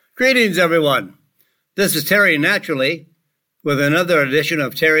Greetings, everyone. This is Terry Naturally with another edition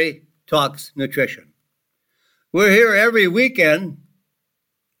of Terry Talks Nutrition. We're here every weekend,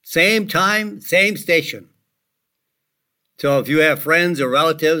 same time, same station. So if you have friends or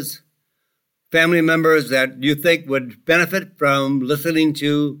relatives, family members that you think would benefit from listening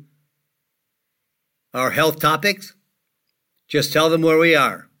to our health topics, just tell them where we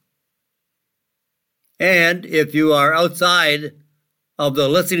are. And if you are outside of the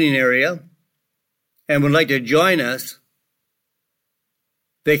listening area and would like to join us,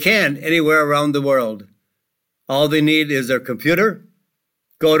 they can anywhere around the world. All they need is their computer.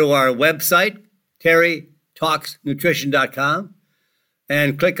 Go to our website, terrytalksnutrition.com,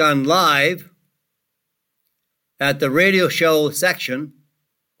 and click on live at the radio show section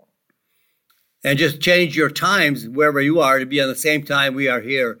and just change your times wherever you are to be on the same time we are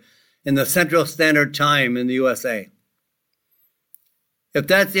here in the Central Standard Time in the USA. If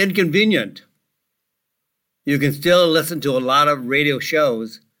that's inconvenient, you can still listen to a lot of radio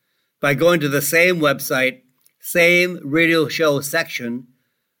shows by going to the same website, same radio show section,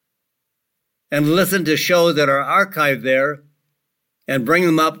 and listen to shows that are archived there and bring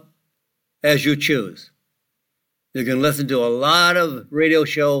them up as you choose. You can listen to a lot of radio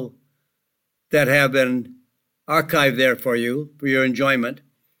shows that have been archived there for you, for your enjoyment.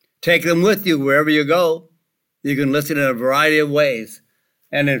 Take them with you wherever you go. You can listen in a variety of ways.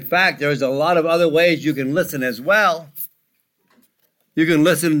 And in fact, there's a lot of other ways you can listen as well. You can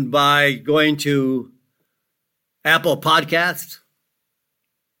listen by going to Apple Podcasts.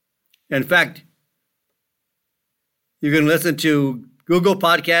 In fact, you can listen to Google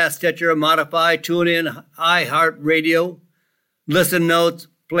Podcasts, Stitcher, Modify, TuneIn, iHeartRadio, Listen Notes,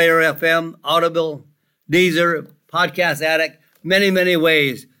 Player FM, Audible, Deezer, Podcast Addict, many, many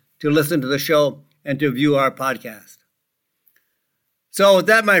ways to listen to the show and to view our podcast. So with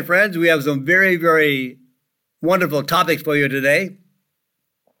that, my friends, we have some very, very wonderful topics for you today.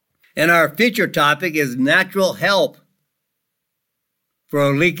 And our featured topic is natural help for a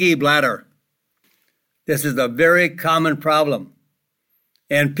leaky bladder. This is a very common problem.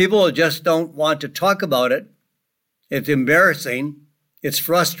 And people just don't want to talk about it. It's embarrassing. It's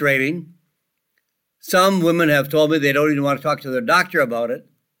frustrating. Some women have told me they don't even want to talk to their doctor about it.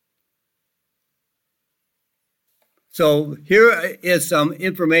 So here is some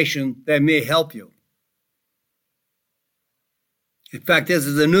information that may help you. In fact, this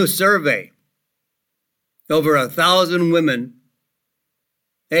is a new survey. Over 1,000 women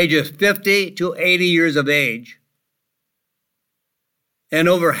ages 50 to 80 years of age, and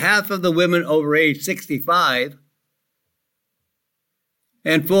over half of the women over age 65,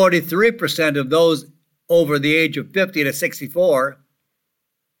 and 43% of those over the age of 50 to 64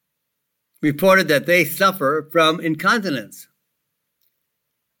 reported that they suffer from incontinence.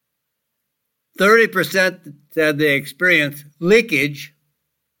 30% said they experience leakage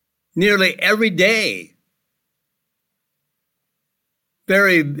nearly every day.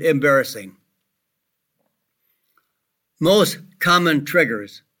 Very embarrassing. Most common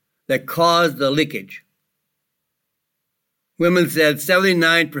triggers that cause the leakage. Women said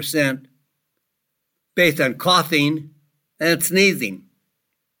 79% based on coughing and sneezing.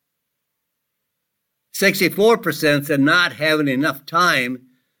 64% said not having enough time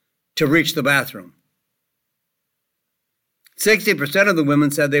to reach the bathroom. 60% of the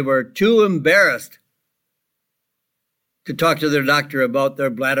women said they were too embarrassed to talk to their doctor about their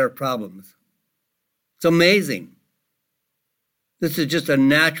bladder problems. It's amazing. This is just a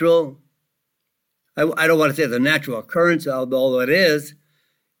natural, I don't want to say it's a natural occurrence, although it is,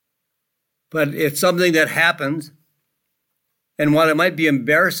 but it's something that happens. And while it might be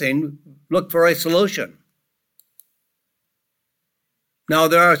embarrassing, look for a solution. Now,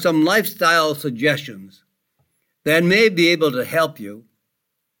 there are some lifestyle suggestions that may be able to help you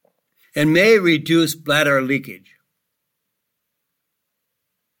and may reduce bladder leakage.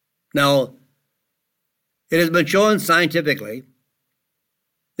 Now, it has been shown scientifically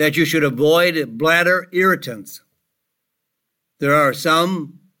that you should avoid bladder irritants. There are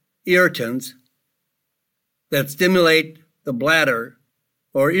some irritants that stimulate the bladder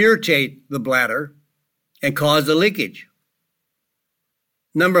or irritate the bladder and cause the leakage.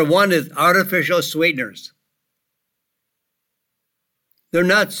 Number one is artificial sweeteners. They're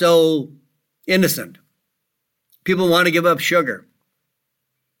not so innocent. People want to give up sugar,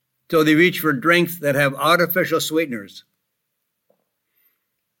 so they reach for drinks that have artificial sweeteners.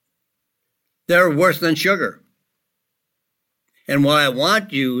 They're worse than sugar. And while I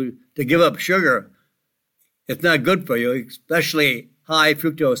want you to give up sugar, it's not good for you, especially high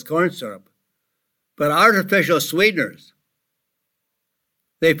fructose corn syrup. But artificial sweeteners,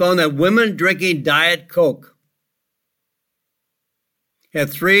 they found that women drinking Diet Coke had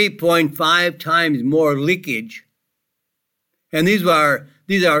 3.5 times more leakage. And these are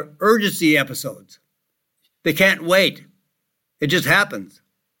urgency episodes. They can't wait. It just happens.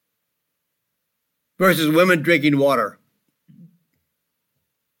 Versus women drinking water.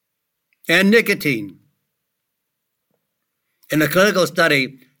 And nicotine. In a clinical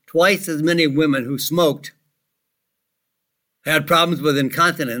study, twice as many women who smoked had problems with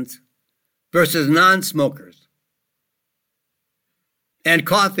incontinence versus non-smokers. And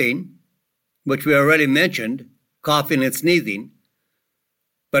coughing, which we already mentioned, coughing and sneezing,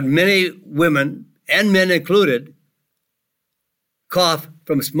 but many women, and men included, cough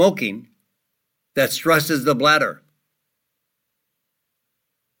from smoking that stresses the bladder.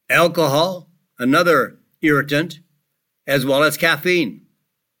 Alcohol, another irritant, as well as caffeine.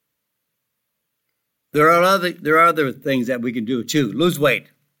 There are other things that we can do too. Lose weight.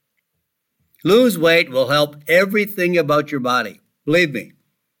 Lose weight will help everything about your body. Believe me.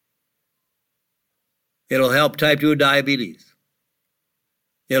 It'll help type 2 diabetes.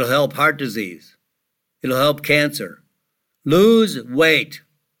 It'll help heart disease. It'll help cancer. Lose weight.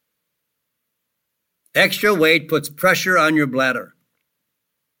 Extra weight puts pressure on your bladder.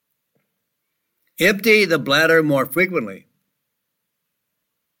 Empty the bladder more frequently.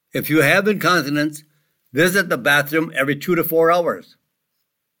 If you have incontinence, visit the bathroom every 2 to 4 hours.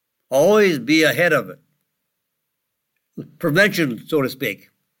 Always be ahead of it. Prevention, so to speak.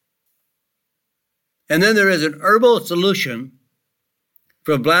 And then there is an herbal solution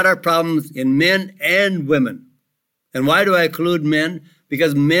for bladder problems in men and women. And why do I include men?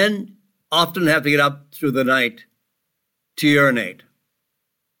 Because men often have to get up through the night to urinate.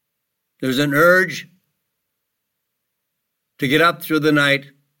 There's an urge to get up through the night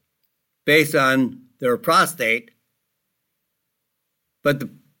based on their prostate, but the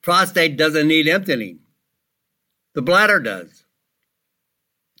prostate doesn't need emptying. The bladder does.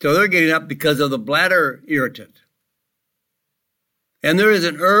 So they're getting up because of the bladder irritant. And there is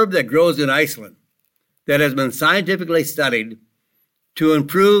an herb that grows in Iceland that has been scientifically studied to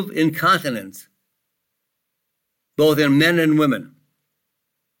improve incontinence, both in men and women.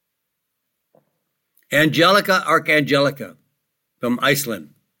 Angelica archangelica from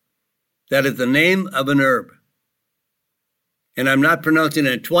Iceland. That is the name of an herb. And I'm not pronouncing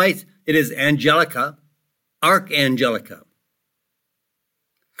it twice. It is Angelica archangelica.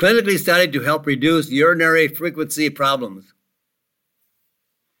 Clinically studied to help reduce urinary frequency problems.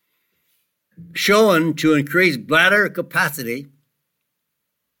 Shown to increase bladder capacity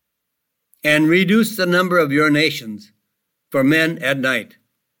and reduce the number of urinations for men at night.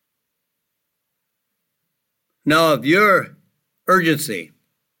 Now, if your urgency,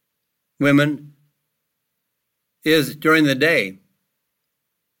 women, is during the day,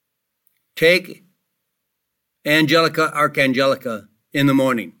 take Angelica archangelica in the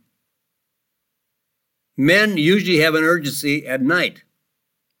morning. Men usually have an urgency at night.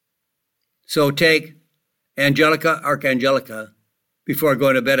 So take Angelica archangelica before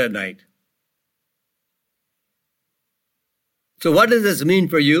going to bed at night. So what does this mean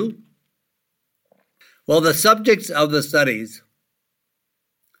for you? Well, the subjects of the studies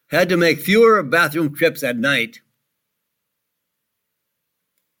had to make fewer bathroom trips at night.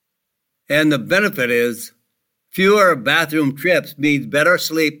 And the benefit is fewer bathroom trips means better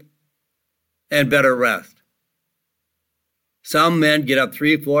sleep and better rest. Some men get up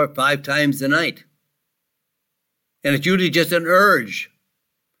 3, 4, 5 times a night. And it's usually just an urge.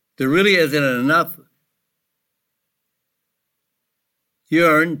 There really isn't enough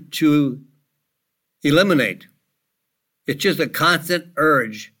urine to eliminate. It's just a constant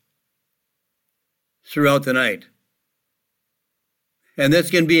urge throughout the night. And this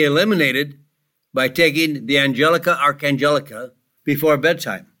can be eliminated by taking the Angelica archangelica before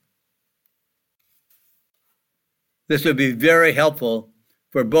bedtime. This would be very helpful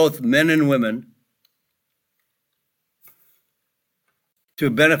for both men and women to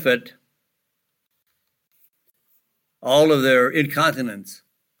benefit all of their incontinence.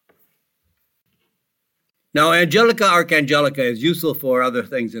 Now, Angelica archangelica is useful for other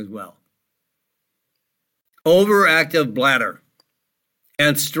things as well. Overactive bladder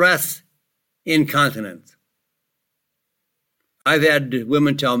and stress incontinence. I've had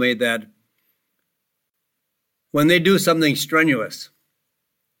women tell me that when they do something strenuous,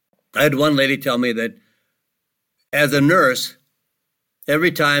 I had one lady tell me that as a nurse,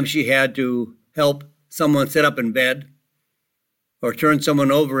 every time she had to help someone sit up in bed or turn someone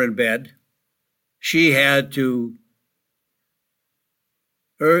over in bed, she had the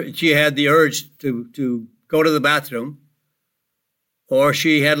urge to go to the bathroom or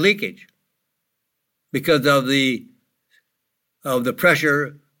she had leakage because of the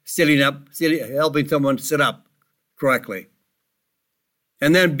pressure helping someone sit up correctly.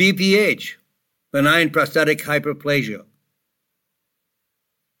 And then BPH, benign prostatic hyperplasia.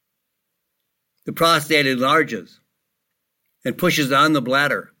 The prostate enlarges and pushes on the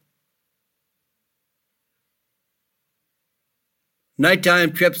bladder.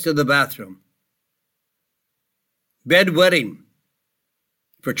 Nighttime trips to the bathroom. Bedwetting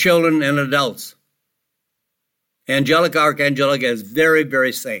for children and adults. Angelica Archangelica is very,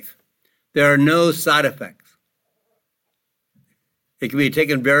 very safe. There are no side effects. It can be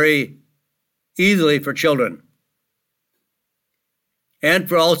taken very easily for children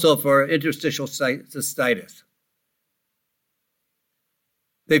and also for interstitial cystitis.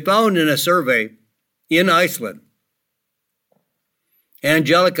 They found in a survey in Iceland,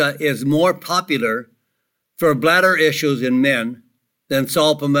 Angelica is more popular for bladder issues in men than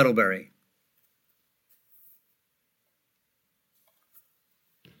saw palmettoberry.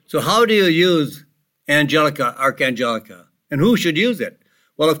 So how do you use Angelica Archangelica? And who should use it?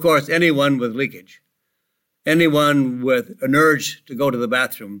 Well, of course, anyone with leakage. Anyone with an urge to go to the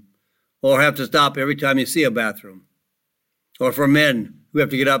bathroom or have to stop every time you see a bathroom. Or for men who have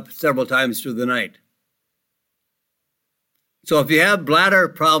to get up several times through the night. So if you have bladder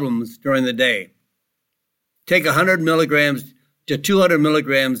problems during the day, take 100 milligrams to 200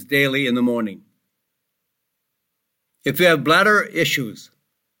 milligrams daily in the morning. If you have bladder issues,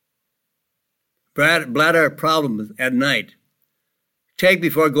 bladder problems at night, take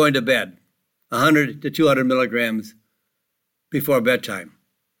before going to bed 100 to 200 milligrams before bedtime.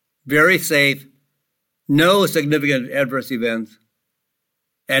 Very safe, no significant adverse events,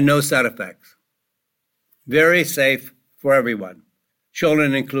 and no side effects. Very safe for everyone,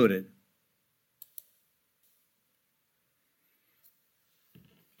 children included.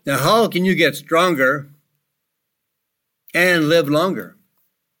 Now, how can you get stronger and live longer?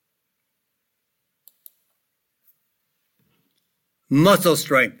 Muscle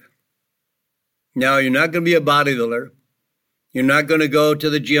strength. Now, you're not going to be a bodybuilder. You're not going to go to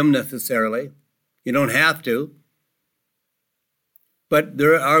the gym necessarily. You don't have to. But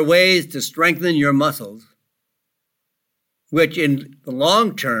there are ways to strengthen your muscles, which in the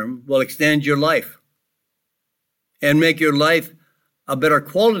long term will extend your life and make your life a better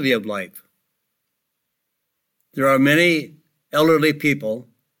quality of life. There are many elderly people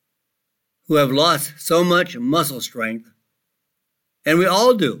who have lost so much muscle strength, and we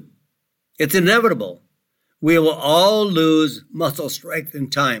all do. It's inevitable. We will all lose muscle strength in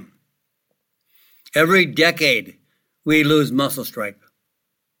time. Every decade, we lose muscle strength.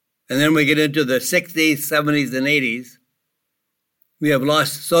 And then we get into the 60s, 70s, and 80s. We have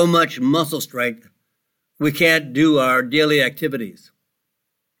lost so much muscle strength, we can't do our daily activities.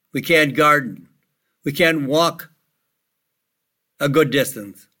 We can't garden. We can't walk a good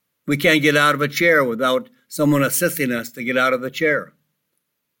distance. We can't get out of a chair without someone assisting us to get out of the chair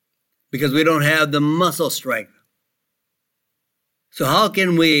because we don't have the muscle strength. So how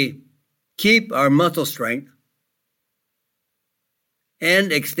can we keep our muscle strength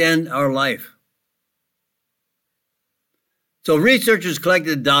and extend our life? So researchers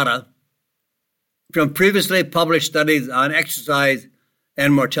collected data from previously published studies on exercise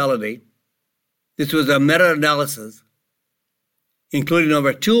and mortality. This was a meta-analysis including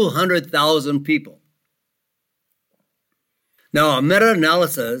over 200,000 people. Now, a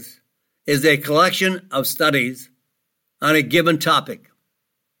meta-analysis is a collection of studies on a given topic.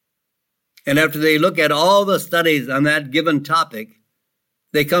 And after they look at all the studies on that given topic,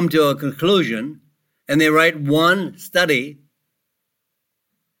 they come to a conclusion and they write one study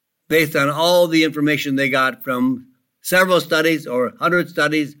based on all the information they got from several studies or 100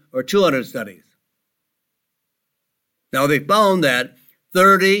 studies or 200 studies. Now, they found that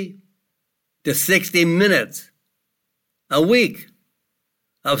 30 to 60 minutes a week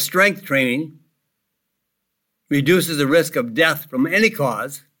of strength training reduces the risk of death from any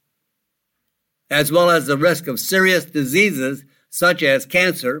cause, as well as the risk of serious diseases such as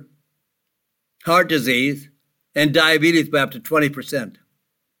cancer, heart disease, and diabetes by up to 20%.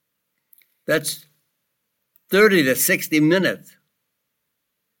 That's 30 to 60 minutes.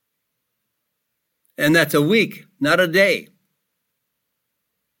 And that's a week, not a day.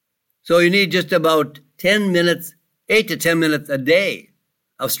 So you need just about 10 minutes, 8 to 10 minutes a day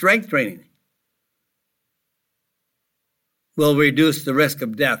of strength training. Will reduce the risk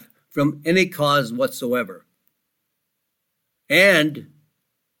of death from any cause whatsoever. And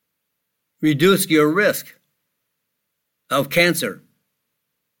reduce your risk of cancer,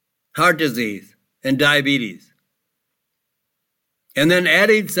 heart disease, and diabetes. And then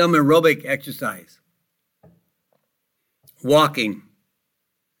adding some aerobic exercise. Walking,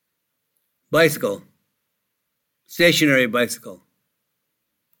 bicycle, stationary bicycle,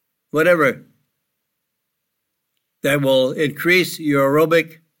 whatever that will increase your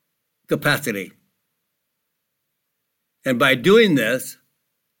aerobic capacity. And by doing this,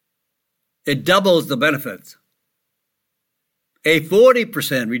 it doubles the benefits. A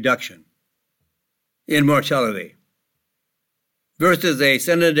 40% reduction in mortality versus a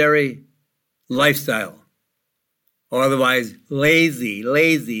sedentary lifestyle, or otherwise lazy.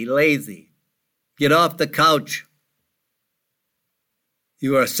 Get off the couch.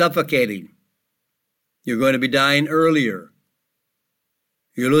 You are suffocating. You're going to be dying earlier.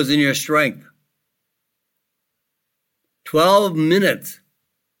 You're losing your strength. 12 minutes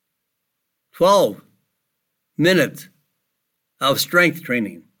of strength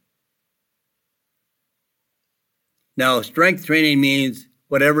training. Now, strength training means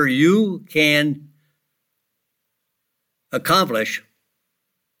whatever you can accomplish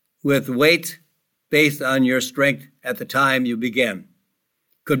with weight based on your strength at the time you begin.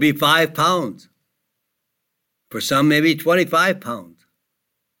 Could be 5 pounds. For some, maybe 25 pounds.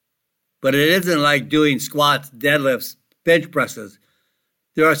 But it isn't like doing squats, deadlifts, bench presses.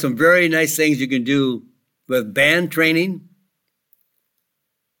 There are some very nice things you can do with band training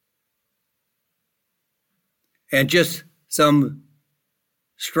and just some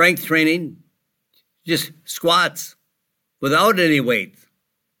strength training, just squats without any weight.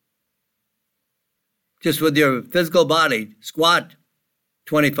 Just with your physical body, squat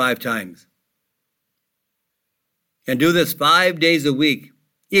 25 times. And do this 5 days a week,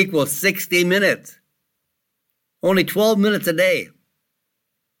 equals 60 minutes. Only 12 minutes a day.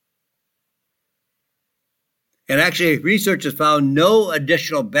 And actually, research has found no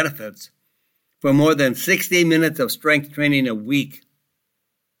additional benefits for more than 60 minutes of strength training a week.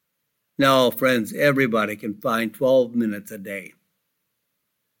 Now, friends, everybody can find 12 minutes a day.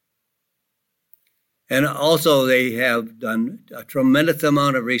 And also, they have done a tremendous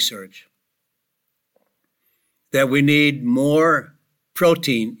amount of research that we need more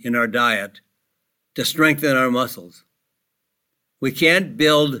protein in our diet to strengthen our muscles. We can't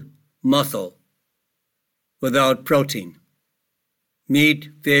build muscle without protein. Meat,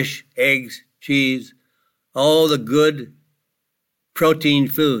 fish, eggs, cheese, all the good protein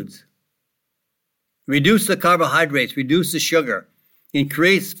foods. Reduce the carbohydrates, reduce the sugar,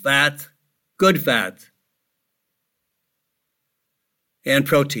 increase fats, good fats, and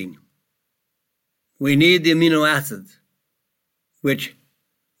protein. We need the amino acids, which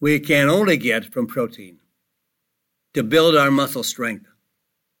we can only get from protein, to build our muscle strength.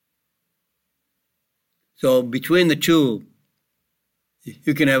 So between the two,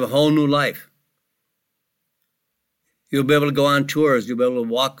 you can have a whole new life. You'll be able to go on tours. You'll be able to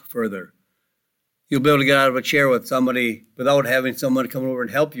walk further. You'll be able to get out of a chair with somebody without having someone come over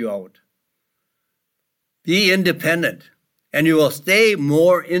and help you out. Be independent, and you will stay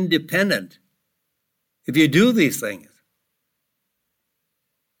more independent if you do these things.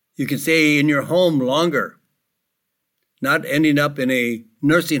 You can stay in your home longer, not ending up in a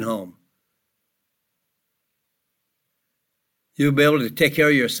nursing home. You'll be able to take care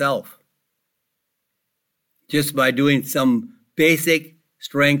of yourself just by doing some basic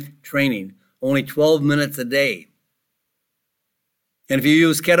strength training, only 12 minutes a day. And if you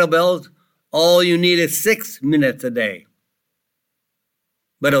use kettlebells, all you need is 6 minutes a day.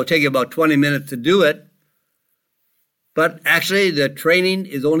 But it'll take you about 20 minutes to do it. But actually, the training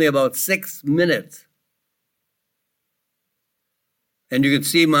is only about 6 minutes. And you can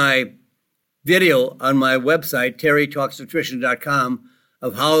see my video on my website, terrytalksnutrition.com,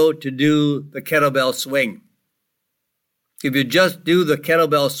 of how to do the kettlebell swing. If you just do the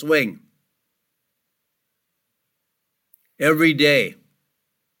kettlebell swing every day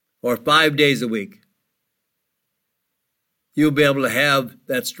or 5 days a week, you'll be able to have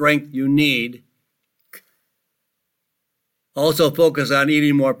that strength you need. Also focus on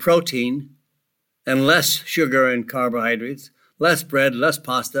eating more protein and less sugar and carbohydrates, less bread, less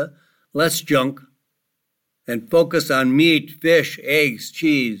pasta, less junk, and focus on meat, fish, eggs,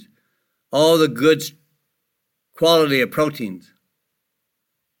 cheese, all the good quality of proteins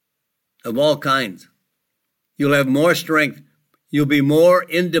of all kinds. You'll have more strength. You'll be more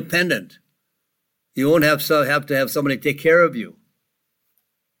independent. You won't have to have somebody take care of you.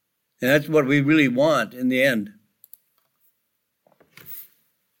 And that's what we really want in the end.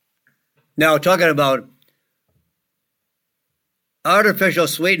 Now, talking about artificial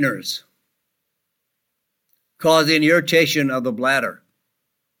sweeteners causing irritation of the bladder.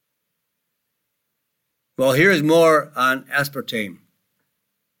 Well, here's more on aspartame.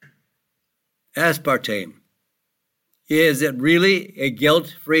 aspartame. Is it really a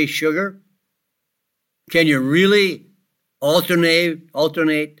guilt-free sugar? Can you really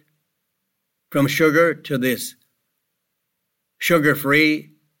alternate from sugar to this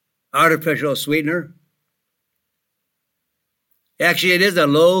sugar-free artificial sweetener? Actually, it is a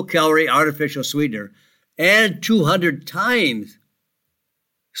low-calorie artificial sweetener and 200 times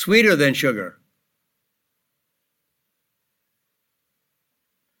sweeter than sugar.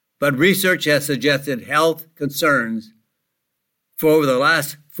 But research has suggested health concerns for over the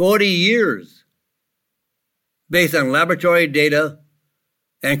last 40 years based on laboratory data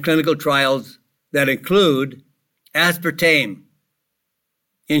and clinical trials that include aspartame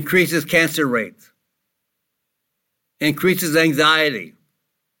increases cancer rates, increases anxiety,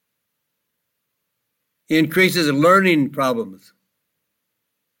 increases learning problems,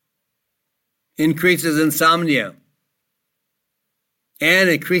 increases insomnia, and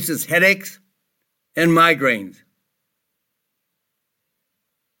increases headaches and migraines.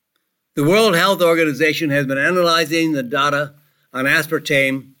 The World Health Organization has been analyzing the data on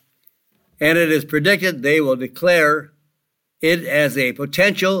aspartame, and it is predicted they will declare it as a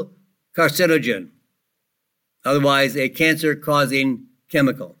potential carcinogen, otherwise a cancer-causing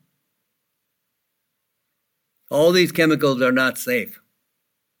chemical. All these chemicals are not safe.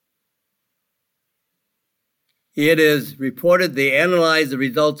 It is reported they analyzed the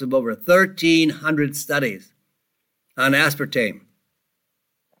results of over 1,300 studies on aspartame,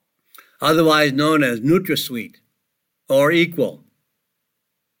 otherwise known as NutraSweet or Equal,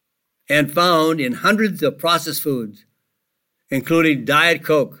 and found in hundreds of processed foods, including Diet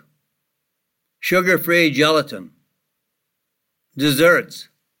Coke, sugar-free gelatin, desserts,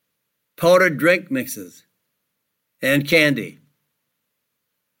 powdered drink mixes, and candy.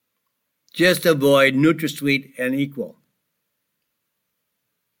 Just avoid NutraSweet and Equal.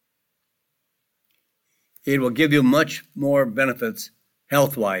 It will give you much more benefits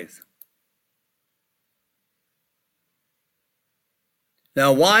health-wise.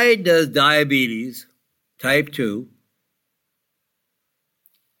 Now, why does diabetes type 2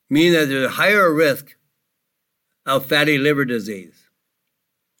 mean that there's a higher risk of fatty liver disease?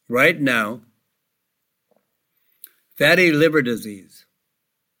 Right now, fatty liver disease,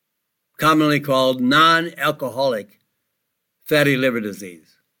 commonly called non-alcoholic fatty liver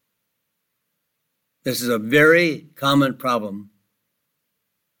disease. This is a very common problem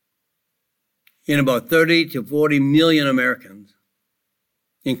in about 30 to 40 million Americans,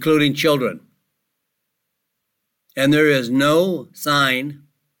 including children. And there is no sign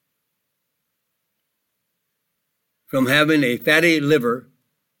from having a fatty liver,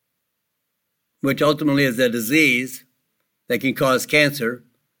 which ultimately is a disease that can cause cancer,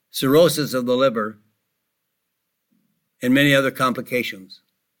 cirrhosis of the liver, and many other complications.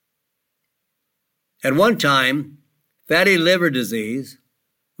 At one time, fatty liver disease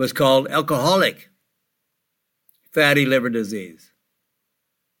was called alcoholic fatty liver disease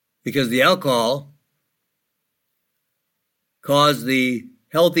because the alcohol caused the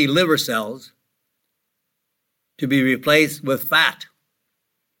healthy liver cells to be replaced with fat.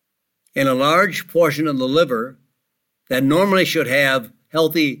 And a large portion of the liver that normally should have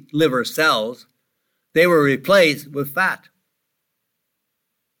healthy liver cells, they were replaced with fat.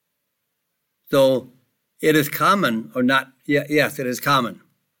 So it is common, or not, yes, it is common,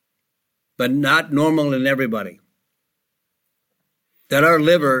 but not normal in everybody, that our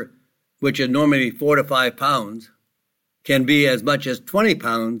liver, which is normally 4 to 5 pounds, can be as much as 20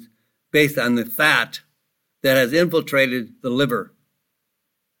 pounds based on the fat that has infiltrated the liver.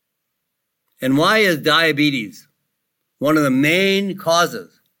 And why is diabetes one of the main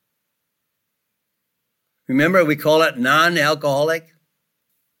causes? Remember, we call it non-alcoholic?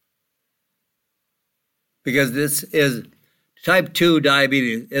 Because this is type 2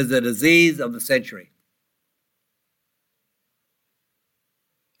 diabetes is the disease of the century.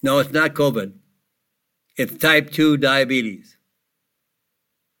 No, it's not COVID. It's type 2 diabetes.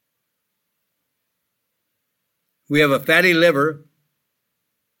 We have a fatty liver.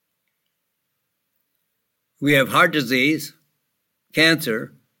 We have heart disease,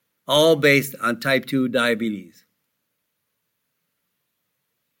 cancer, all based on type 2 diabetes.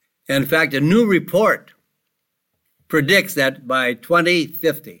 In fact, a new report predicts that by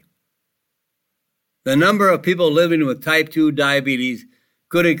 2050, the number of people living with type 2 diabetes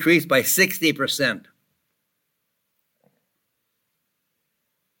could increase by 60%.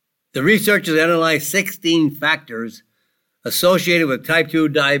 The researchers analyzed 16 factors associated with type 2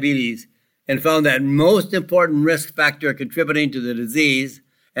 diabetes and found that most important risk factor contributing to the disease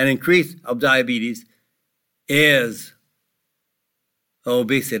and increase of diabetes is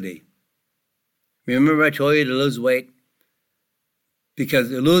obesity. Remember I told you to lose weight? Because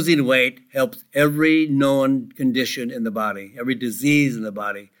losing weight helps every known condition in the body, every disease in the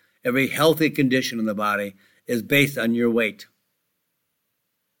body, every healthy condition in the body is based on your weight.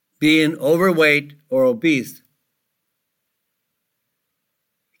 Being overweight or obese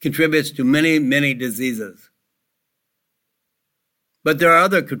contributes to many, many diseases. But there are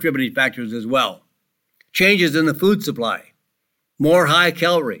other contributing factors as well. Changes in the food supply, more high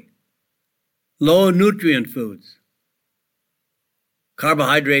calorie, low nutrient foods.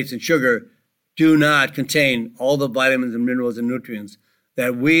 Carbohydrates and sugar do not contain all the vitamins and minerals and nutrients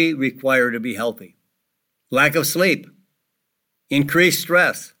that we require to be healthy. Lack of sleep, increased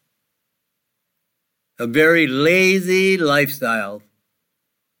stress, a very lazy lifestyle,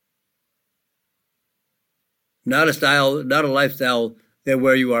 not a lifestyle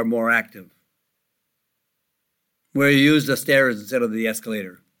where you are more active, where you use the stairs instead of the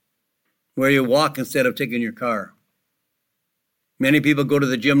escalator, where you walk instead of taking your car. Many people go to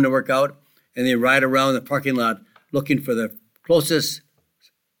the gym to work out, and they ride around the parking lot looking for the closest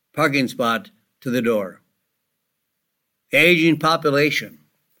parking spot to the door. Aging population.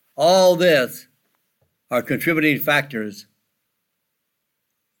 All this are contributing factors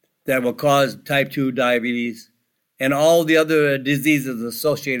that will cause type 2 diabetes and all the other diseases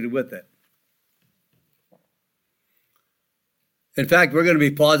associated with it. In fact, we're going to be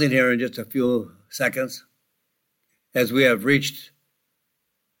pausing here in just a few seconds as we have reached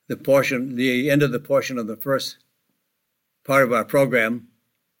the end of the portion of the first part of our program.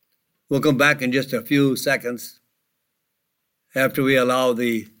 We'll come back in just a few seconds after we allow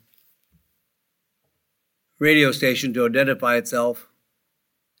the radio station to identify itself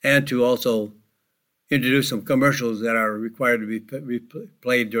and to also introduce some commercials that are required to be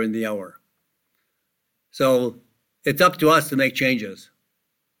played during the hour. So it's up to us to make changes.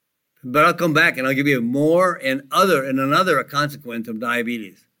 But I'll come back and I'll give you more and another consequence of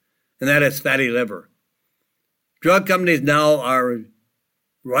diabetes, and that is fatty liver. Drug companies now are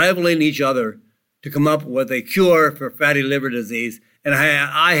rivaling each other to come up with a cure for fatty liver disease, and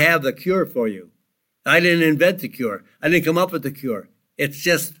I have the cure for you. I didn't invent the cure. I didn't come up with the cure. It's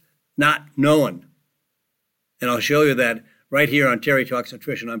just not known. And I'll show you that right here on Terry Talks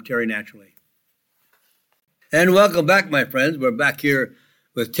Nutrition. I'm Terry Naturally. And welcome back, my friends. We're back here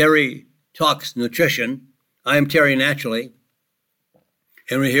with Terry Talks Nutrition. I am Terry Naturally,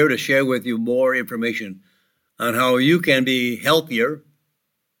 and we're here to share with you more information on how you can be healthier,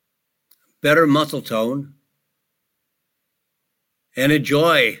 better muscle tone, and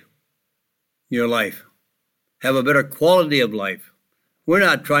enjoy your life. Have a better quality of life. We're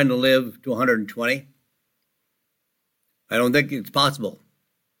not trying to live to 120. I don't think it's possible.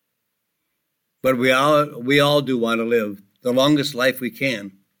 But we all do want to live the longest life we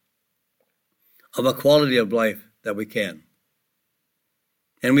can, of a quality of life that we can.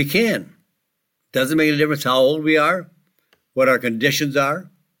 And we can. Doesn't make a difference how old we are, what our conditions are.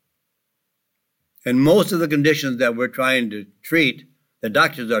 And most of the conditions that we're trying to treat, the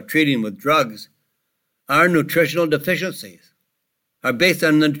doctors are treating with drugs, are nutritional deficiencies, are based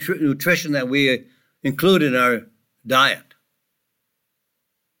on the nutrition that we include in our diet.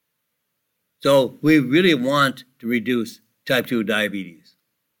 So we really want to reduce type 2 diabetes.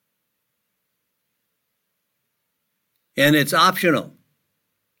 And it's optional.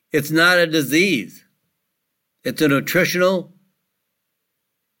 It's not a disease. It's a nutritional,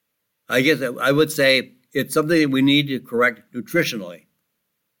 I guess I would say it's something that we need to correct nutritionally.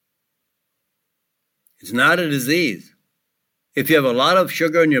 It's not a disease. If you have a lot of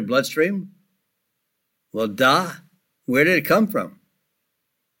sugar in your bloodstream, well, where did it come from?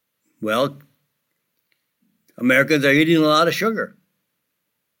 Well, Americans are eating a lot of sugar.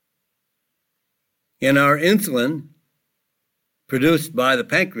 And our insulin, produced by the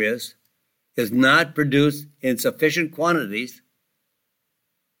pancreas, is not produced in sufficient quantities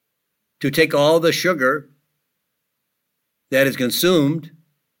to take all the sugar that is consumed,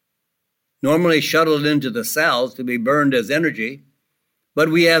 normally shuttled into the cells to be burned as energy. But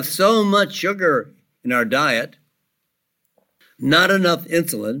we have so much sugar in our diet, not enough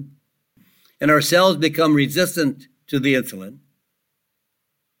insulin, and our cells become resistant to the insulin.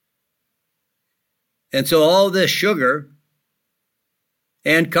 And so all this sugar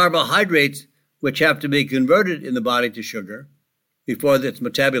and carbohydrates, which have to be converted in the body to sugar before it's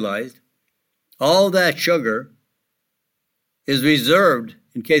metabolized, all that sugar is reserved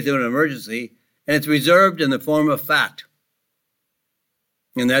in case of an emergency, and it's reserved in the form of fat.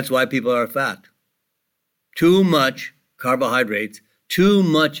 And that's why people are fat. Too much carbohydrates, too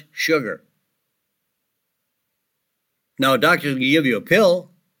much sugar. Now, doctors can give you a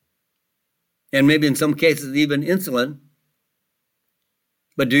pill, and maybe in some cases even insulin.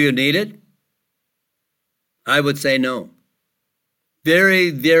 But do you need it? I would say no. Very,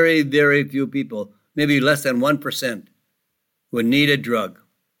 very, very few people, maybe less than 1%, would need a drug.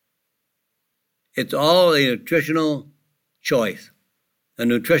 It's all a nutritional choice, a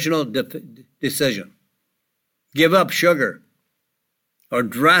nutritional decision. Give up sugar or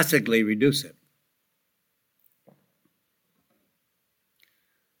drastically reduce it,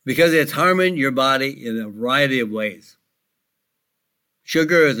 because it's harming your body in a variety of ways.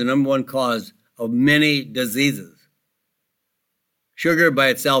 Sugar is the number one cause of many diseases. Sugar by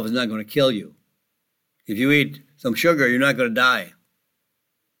itself is not going to kill you. If you eat some sugar, you're not going to die.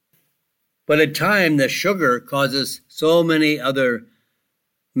 But at times, the sugar causes so many other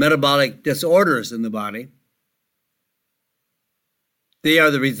metabolic disorders in the body. They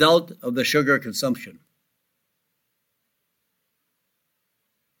are the result of the sugar consumption.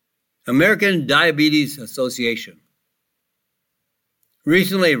 American Diabetes Association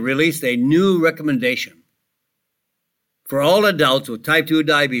recently released a new recommendation. For all adults with type 2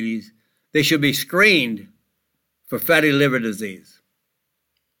 diabetes, they should be screened for fatty liver disease.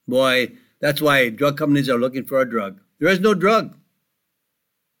 Boy, that's why drug companies are looking for a drug. There is no drug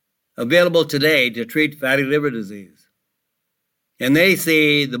available today to treat fatty liver disease. And they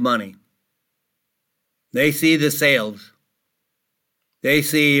see the money. They see the sales. They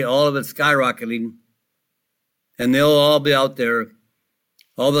see all of it skyrocketing. And they'll all be out there.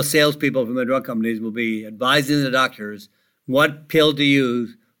 All the salespeople from the drug companies will be advising the doctors what pill to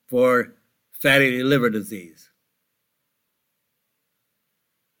use for fatty liver disease.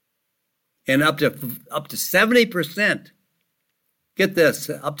 And up to 70%, get this,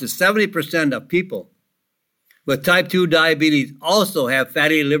 up to 70% of people with type 2 diabetes also have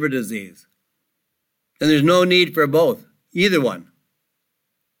fatty liver disease. And there's no need for both, either one.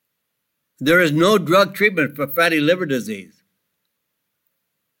 There is no drug treatment for fatty liver disease.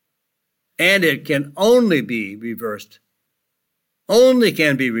 And it can only be reversed through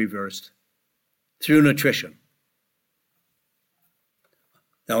nutrition.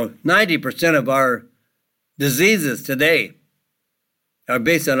 Now, 90% of our diseases today are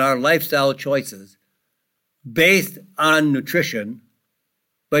based on our lifestyle choices, based on nutrition,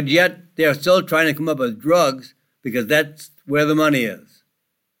 but yet they're still trying to come up with drugs because that's where the money is.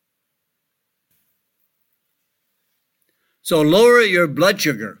 So lower your blood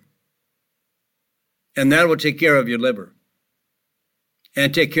sugar, and that will take care of your liver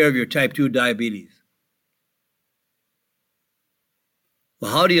and take care of your type 2 diabetes.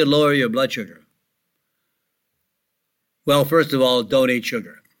 Well, how do you lower your blood sugar? Well, first of all, don't eat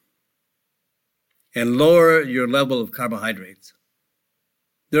sugar. And lower your level of carbohydrates.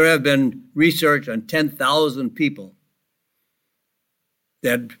 There have been research on 10,000 people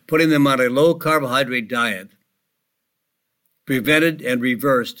that putting them on a low carbohydrate diet prevented and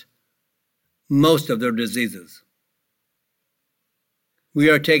reversed most of their diseases. We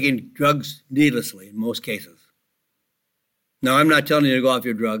are taking drugs needlessly in most cases. Now, I'm not telling you to go off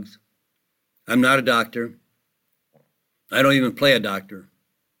your drugs. I'm not a doctor. I don't even play a doctor.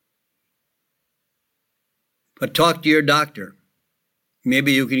 But talk to your doctor.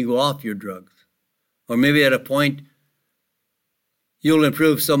 Maybe you can go off your drugs. Or maybe at a point, you'll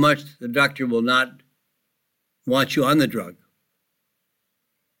improve so much the doctor will not want you on the drug.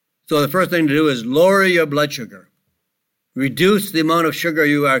 So the first thing to do is lower your blood sugar. Reduce the amount of sugar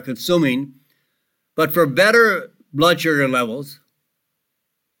you are consuming. But for better blood sugar levels,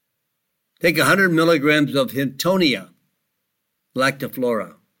 take 100 milligrams of Hintonia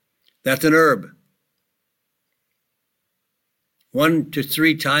lactiflora. That's an herb. 1 to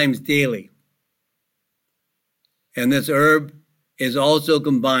 3 times daily. And this herb is also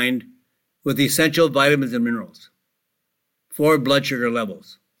combined with essential vitamins and minerals for blood sugar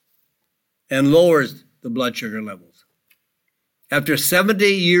levels and lowers the blood sugar levels. After 70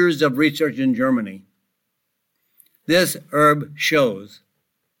 years of research in Germany, this herb shows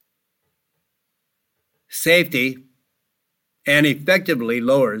safety and effectively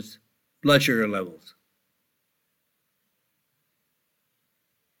lowers blood sugar levels.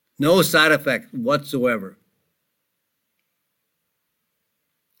 No side effects whatsoever.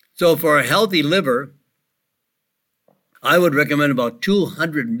 So for a healthy liver, I would recommend about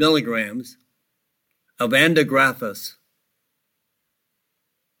 200 milligrams of antigraphis,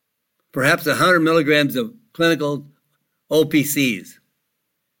 perhaps 100 milligrams of clinical OPCs.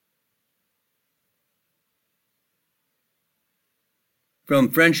 From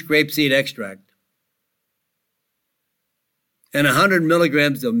French grapeseed extract, and 100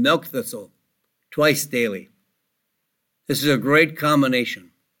 milligrams of milk thistle twice daily. This is a great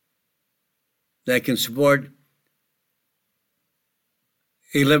combination. that can support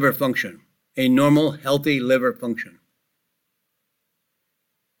a liver function, a normal, healthy liver function.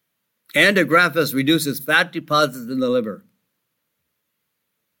 Antigraphis reduces fat deposits in the liver.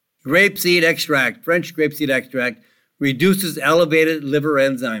 Grapeseed extract, French grapeseed extract, reduces elevated liver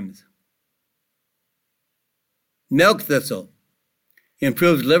enzymes. Milk thistle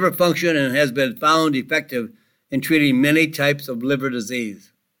improves liver function and has been found effective in treating many types of liver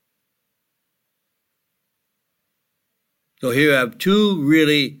disease. So here you have two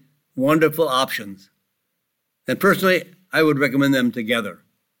really wonderful options. And personally, I would recommend them together.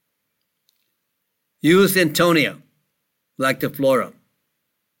 Use Centonia lactiflora,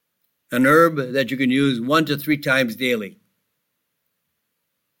 an herb that you can use 1 to 3 times daily.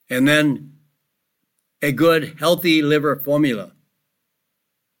 And then a good, healthy liver formula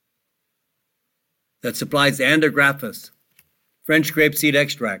that supplies antigraphis, French grapeseed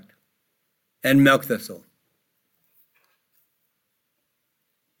extract, and milk thistle.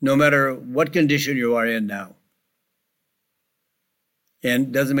 No matter what condition you are in now. And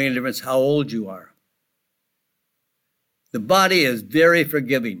it doesn't make a difference how old you are. The body is very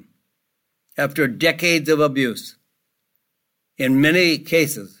forgiving after decades of abuse. In many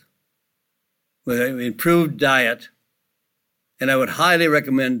cases, with an improved diet, and I would highly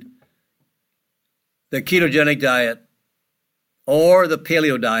recommend the ketogenic diet, or the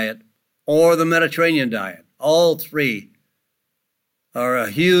paleo diet, or the Mediterranean diet. All three are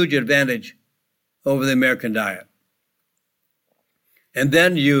a huge advantage over the American diet. And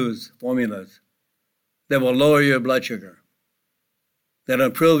then use formulas that will lower your blood sugar, that will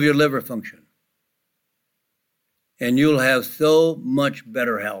improve your liver function. And you'll have so much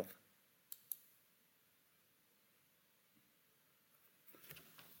better health.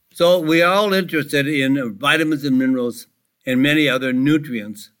 So we are all interested in vitamins and minerals and many other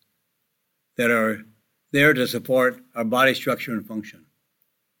nutrients that are there to support our body structure and function.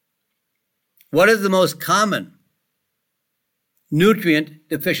 What is the most common nutrient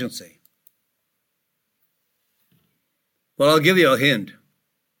deficiency? Well, I'll give you a hint.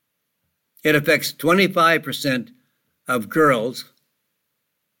 It affects 25% of girls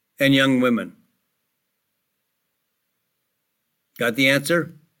and young women. Got the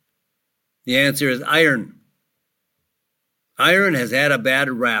answer? The answer is iron. Iron has had a bad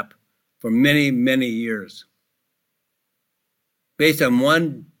rap for many, many years. Based on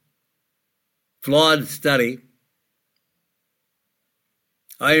one flawed study,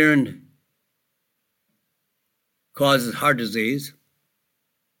 iron causes heart disease,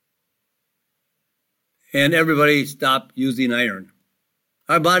 and everybody stopped using iron.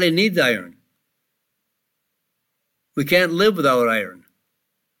 Our body needs iron. We can't live without iron.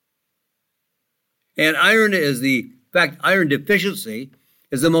 And iron deficiency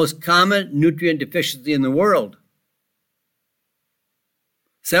is the most common nutrient deficiency in the world.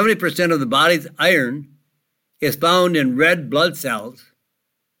 70% of the body's iron is found in red blood cells,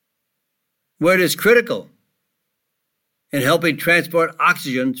 where it is critical in helping transport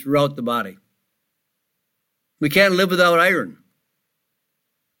oxygen throughout the body. We can't live without iron.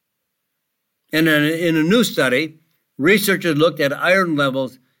 And in a new study, researchers looked at iron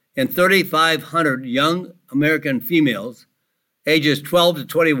levels in 3,500 young American females, ages 12 to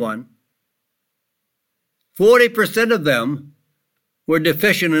 21. 40% of them were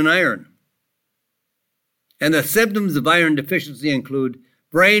deficient in iron. And the symptoms of iron deficiency include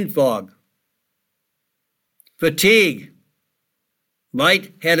brain fog, fatigue,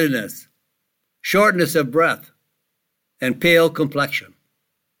 lightheadedness, shortness of breath, and pale complexion.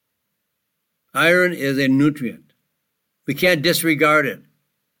 Iron is a nutrient. We can't disregard it.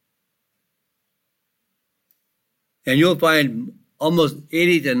 And you'll find almost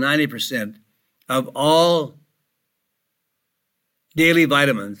 80 to 90% of all daily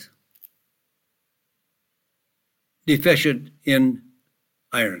vitamins deficient in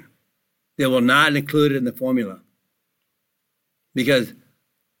iron. They will not include it in the formula because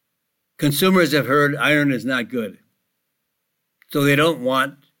consumers have heard iron is not good. So they don't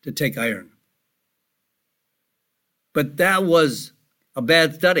want to take iron. But that was a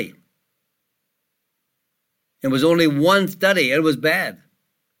bad study. It was only one study. It was bad.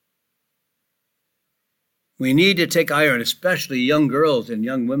 We need to take iron, especially young girls and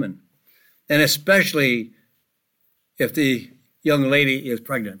young women, and especially if the young lady is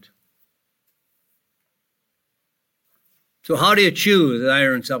pregnant. So how do you choose an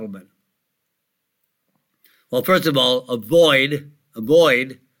iron supplement? Well, first of all, avoid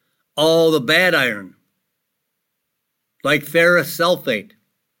all the bad iron, like ferrous sulfate.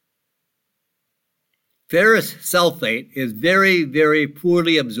 Ferrous sulfate is very, very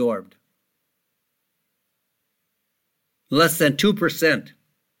poorly absorbed. less than 2%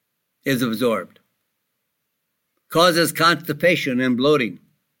 is absorbed. Causes constipation and bloating.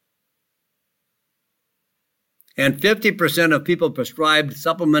 And 50% of people prescribed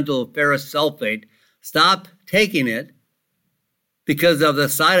supplemental ferrous sulfate stop taking it because of the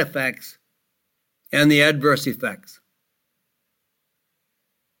side effects and the adverse effects.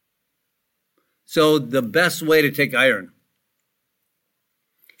 So the best way to take iron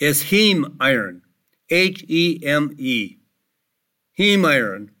is heme iron, H-E-M-E, heme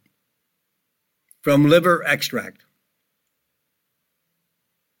iron from liver extract.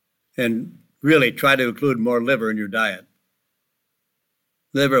 And really try to include more liver in your diet.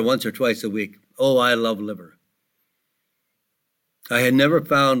 Liver once or twice a week. Oh, I love liver. I had never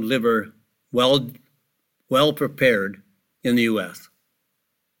found liver well prepared in the U.S.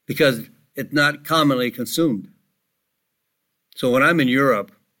 because it's not commonly consumed. So when I'm in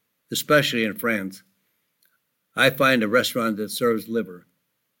Europe, especially in France, I find a restaurant that serves liver,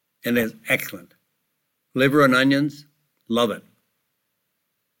 and it's excellent. Liver and onions, love it.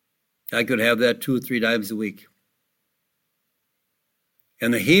 I could have that 2 or 3 times a week.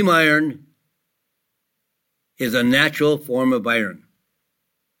 And the heme iron is a natural form of iron.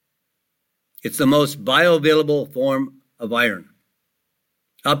 It's the most bioavailable form of iron.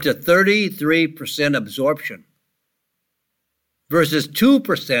 Up to 33% absorption versus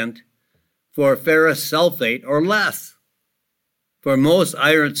 2% for ferrous sulfate or less for most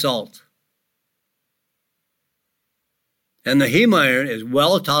iron salts. And the heme iron is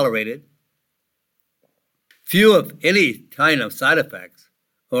well tolerated, few of any kind of side effects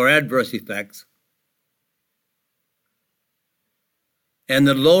or adverse effects, and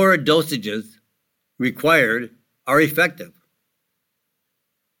the lower dosages required are effective.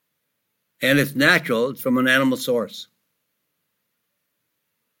 And it's natural, it's from an animal source.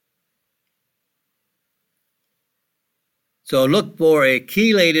 So look for a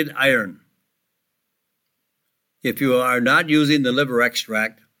chelated iron. If you are not using the liver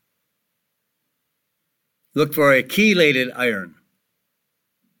extract, look for a chelated iron.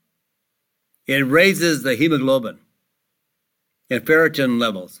 It raises the hemoglobin and ferritin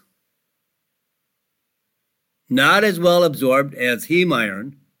levels. Not as well absorbed as heme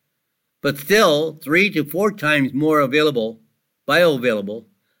iron, but still 3 to 4 times more bioavailable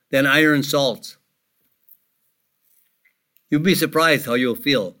than iron salts. You'll be surprised how you'll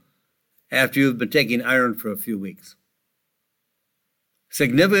feel after you've been taking iron for a few weeks.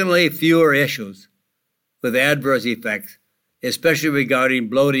 Significantly fewer issues with adverse effects, especially regarding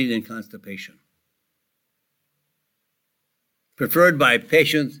bloating and constipation. Preferred by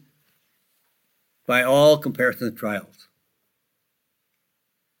patients by all comparison trials.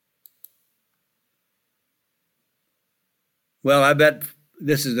 Well, I bet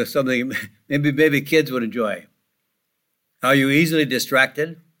this is something maybe kids would enjoy. Are you easily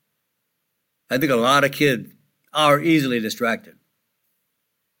distracted? I think a lot of kids are easily distracted.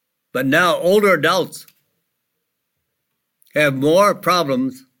 But now older adults have more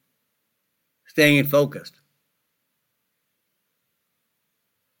problems staying focused.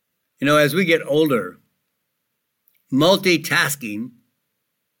 You know, as we get older, multitasking,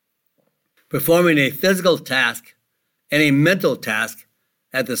 performing a physical task and a mental task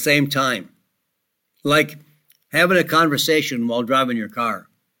at the same time, like having a conversation while driving your car.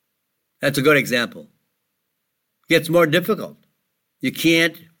 That's a good example. It gets more difficult. You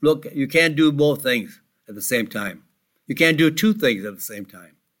can't do both things at the same time. You can't do 2 things at the same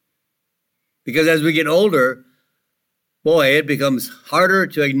time. Because as we get older, boy, it becomes harder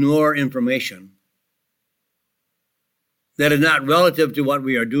to ignore information that is not relative to what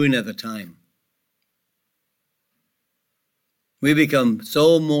we are doing at the time. We become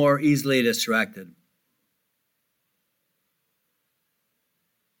so more easily distracted.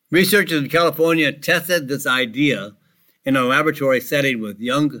 Researchers in California tested this idea in a laboratory setting with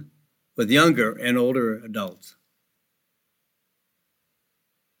younger and older adults.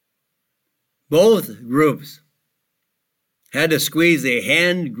 Both groups had to squeeze a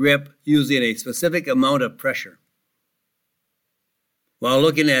hand grip using a specific amount of pressure while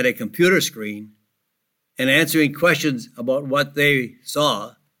looking at a computer screen and answering questions about what they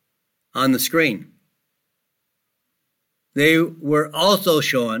saw on the screen. They were also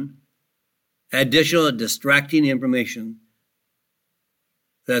shown additional distracting information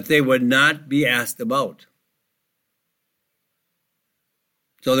that they would not be asked about.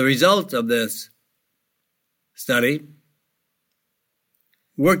 So the results of this study,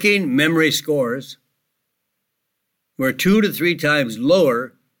 working memory scores were 2 to 3 times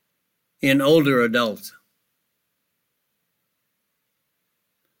lower in older adults.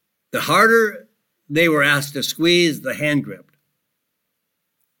 The harder they were asked to squeeze the hand grip,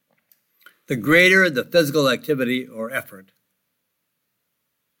 the greater the physical activity or effort,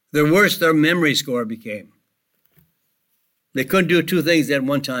 the worse their memory score became. They couldn't do two things at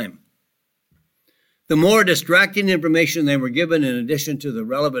one time. The more distracting information they were given in addition to the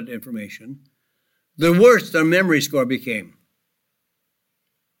relevant information, the worse their memory score became.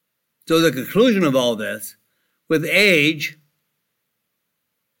 So the conclusion of all this, with age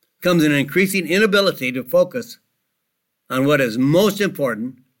comes an increasing inability to focus on what is most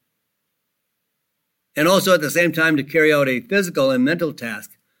important, and also at the same time to carry out a physical and mental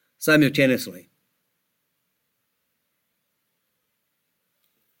task simultaneously.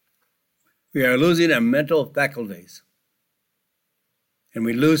 We are losing our mental faculties, and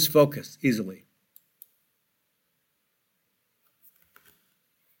we lose focus easily.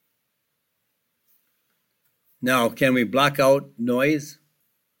 Now, can we block out noise?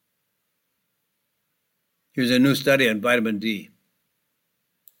 Here's a new study on vitamin D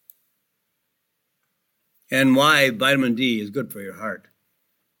and why vitamin D is good for your heart.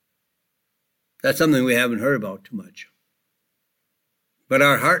 That's something we haven't heard about too much. But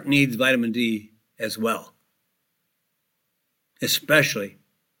our heart needs vitamin D as well. Especially,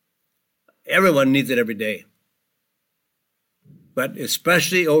 everyone needs it every day. But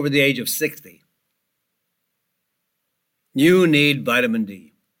especially over the age of 60, you need vitamin D.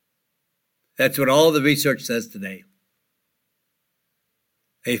 That's what all the research says today.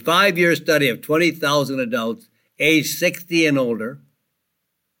 A 5-year study of 20,000 adults aged 60 and older,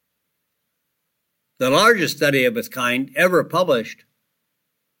 the largest study of its kind ever published,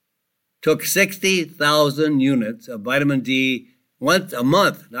 took 60,000 units of vitamin D once a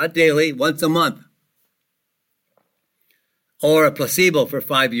month, not daily, once a month, or a placebo for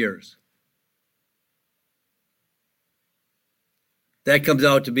 5 years. That comes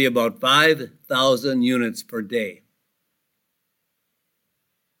out to be about 5,000 units per day.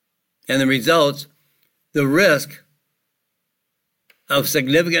 And the results, the risk of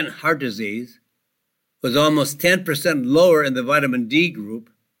significant heart disease was almost 10% lower in the vitamin D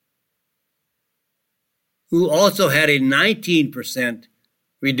group, who also had a 19%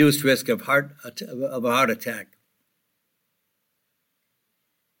 reduced risk of a heart attack.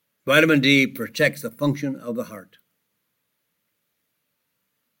 Vitamin D protects the function of the heart.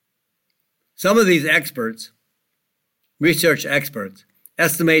 Some of these experts, research experts,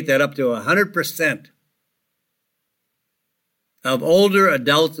 estimate that up to 100% of older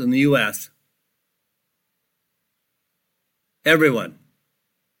adults in the U.S., everyone,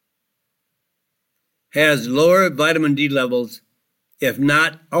 has lower vitamin D levels, if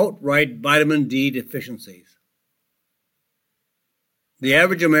not outright vitamin D deficiencies. The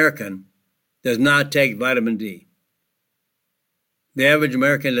average American does not take vitamin D. The average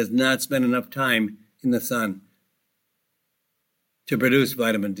American does not spend enough time in the sun to produce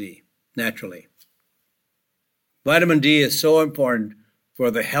vitamin D naturally. Vitamin D is so important for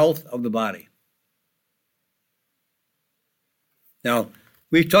the health of the body. Now,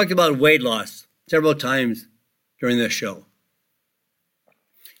 we've talked about weight loss several times during this show.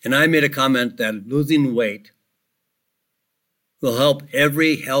 And I made a comment that losing weight will help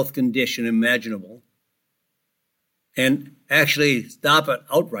every health condition imaginable and actually stop it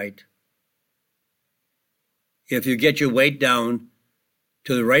outright if you get your weight down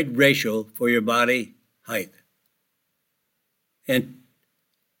to the right ratio for your body height. And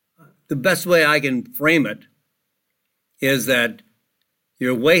the best way I can frame it is that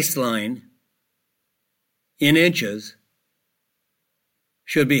your waistline in inches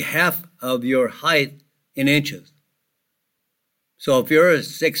should be half of your height in inches. So if you're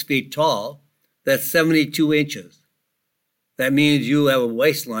 6 feet tall, that's 72 inches. That means you have a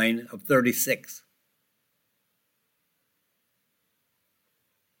waistline of 36.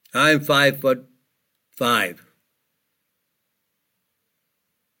 I'm 5'5".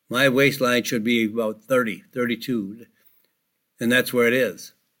 My waistline should be about 30, 32, and that's where it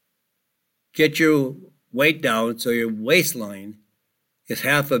is. Get your weight down so your waistline is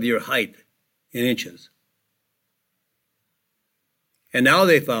half of your height in inches. And now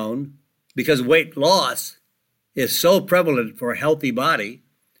they found, because weight loss is so prevalent for a healthy body,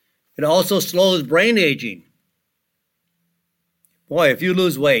 it also slows brain aging. Boy, if you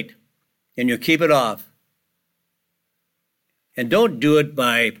lose weight and you keep it off, and don't do it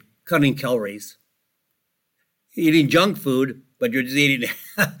by cutting calories, eating junk food, but you're just eating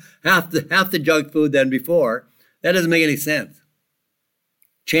half the junk food than before, that doesn't make any sense.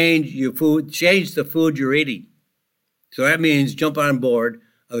 Change your food, change the food you're eating. So that means jump on board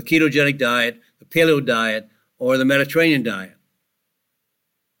of the ketogenic diet, the paleo diet, or the Mediterranean diet.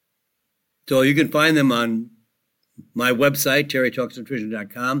 So you can find them on my website,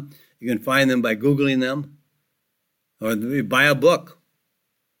 terrytalksnutrition.com. You can find them by Googling them or buy a book.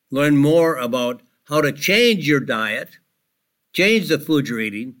 Learn more about how to change your diet, change the food you're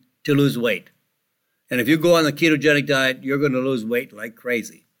eating to lose weight. And if you go on the ketogenic diet, you're going to lose weight like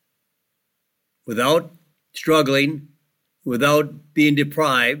crazy without struggling, without being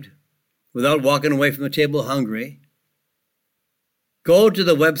deprived, without walking away from the table hungry. Go to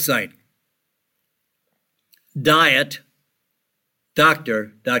the website,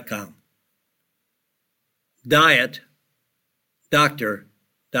 dietdoctor.com.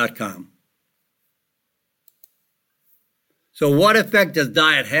 Dietdoctor.com. So what effect does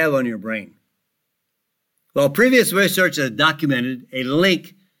diet have on your brain? Well, previous research has documented a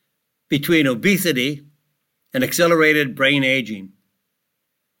link between obesity and accelerated brain aging.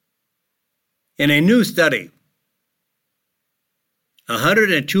 In a new study,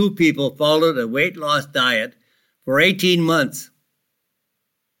 102 people followed a weight loss diet for 18 months,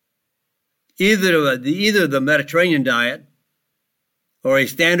 either the Mediterranean diet or a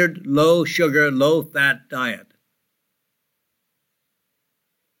standard low-sugar, low-fat diet.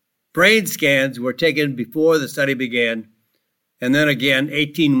 Brain scans were taken before the study began, and then again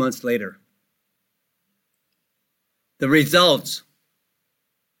 18 months later. The results: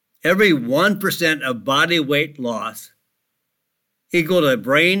 every 1% of body weight loss equaled a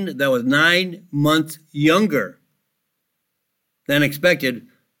brain that was 9 months younger than expected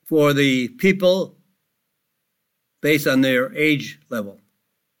for the people based on their age level.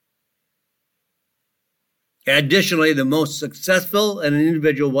 Additionally, the most successful in an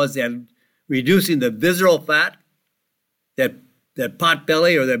individual was at reducing the visceral fat, that pot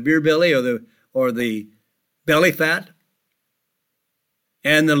belly or that beer belly or the belly fat,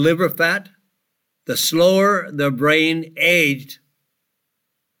 and the liver fat. The slower the brain aged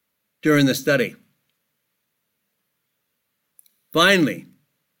during the study. Finally,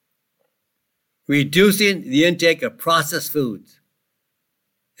 reducing the intake of processed foods,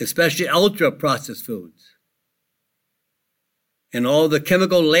 especially ultra-processed foods, and all the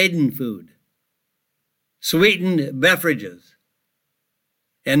chemical-laden food, sweetened beverages,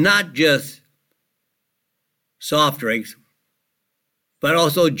 and not just soft drinks, but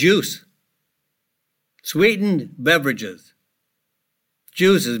also juice. Sweetened beverages.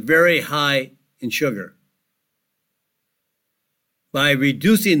 Juice is very high in sugar. By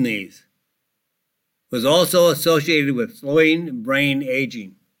reducing these, was also associated with slowing brain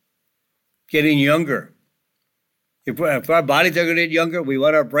aging, getting younger. If our bodies are going to get younger, we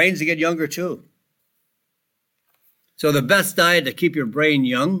want our brains to get younger too. So the best diet to keep your brain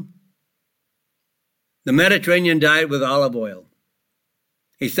young, the Mediterranean diet with olive oil.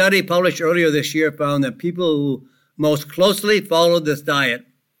 A study published earlier this year found that people who most closely followed this diet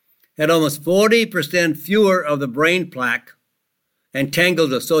had almost 40% fewer of the brain plaque and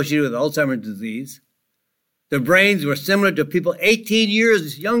tangles associated with Alzheimer's disease. Their brains were similar to people 18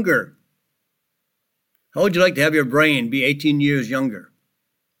 years younger. How would you like to have your brain be 18 years younger?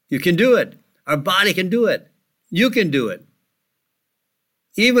 You can do it. Our body can do it. You can do it.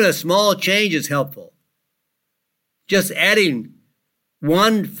 Even a small change is helpful. Just adding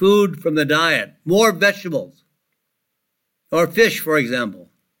one food from the diet, more vegetables, or fish, for example,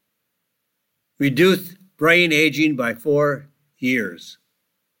 reduce brain aging by 4 years.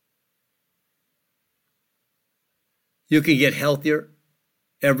 You can get healthier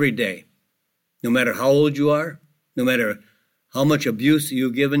every day, no matter how old you are, no matter how much abuse you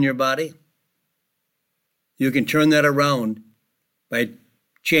give in your body. You can turn that around by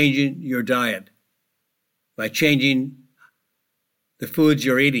changing your diet, by changing the foods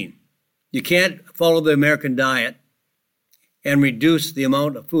you're eating. You can't follow the American diet and reduce the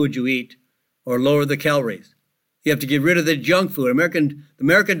amount of food you eat or lower the calories. You have to get rid of the junk food. The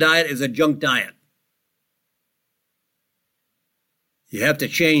American diet is a junk diet. You have to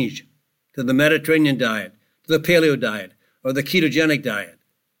change to the Mediterranean diet, to the paleo diet, or the ketogenic diet.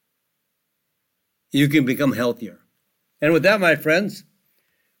 You can become healthier. And with that, my friends,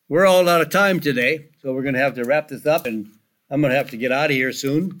 we're all out of time today, so we're going to have to wrap this up, and I'm going to have to get out of here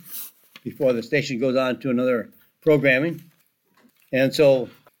soon before the station goes on to another programming. And so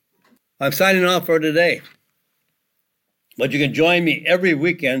I'm signing off for today. But you can join me every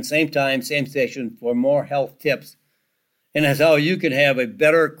weekend, same time, same station, for more health tips. And that's how you can have a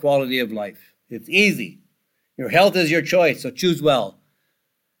better quality of life. It's easy. Your health is your choice, so choose well.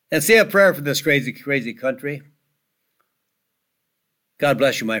 And say a prayer for this crazy, crazy country. God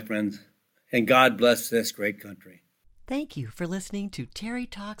bless you, my friends, and God bless this great country. Thank you for listening to Terry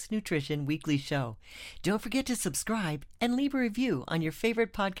Talks Nutrition Weekly Show. Don't forget to subscribe and leave a review on your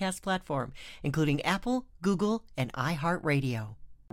favorite podcast platform, including Apple, Google, and iHeartRadio.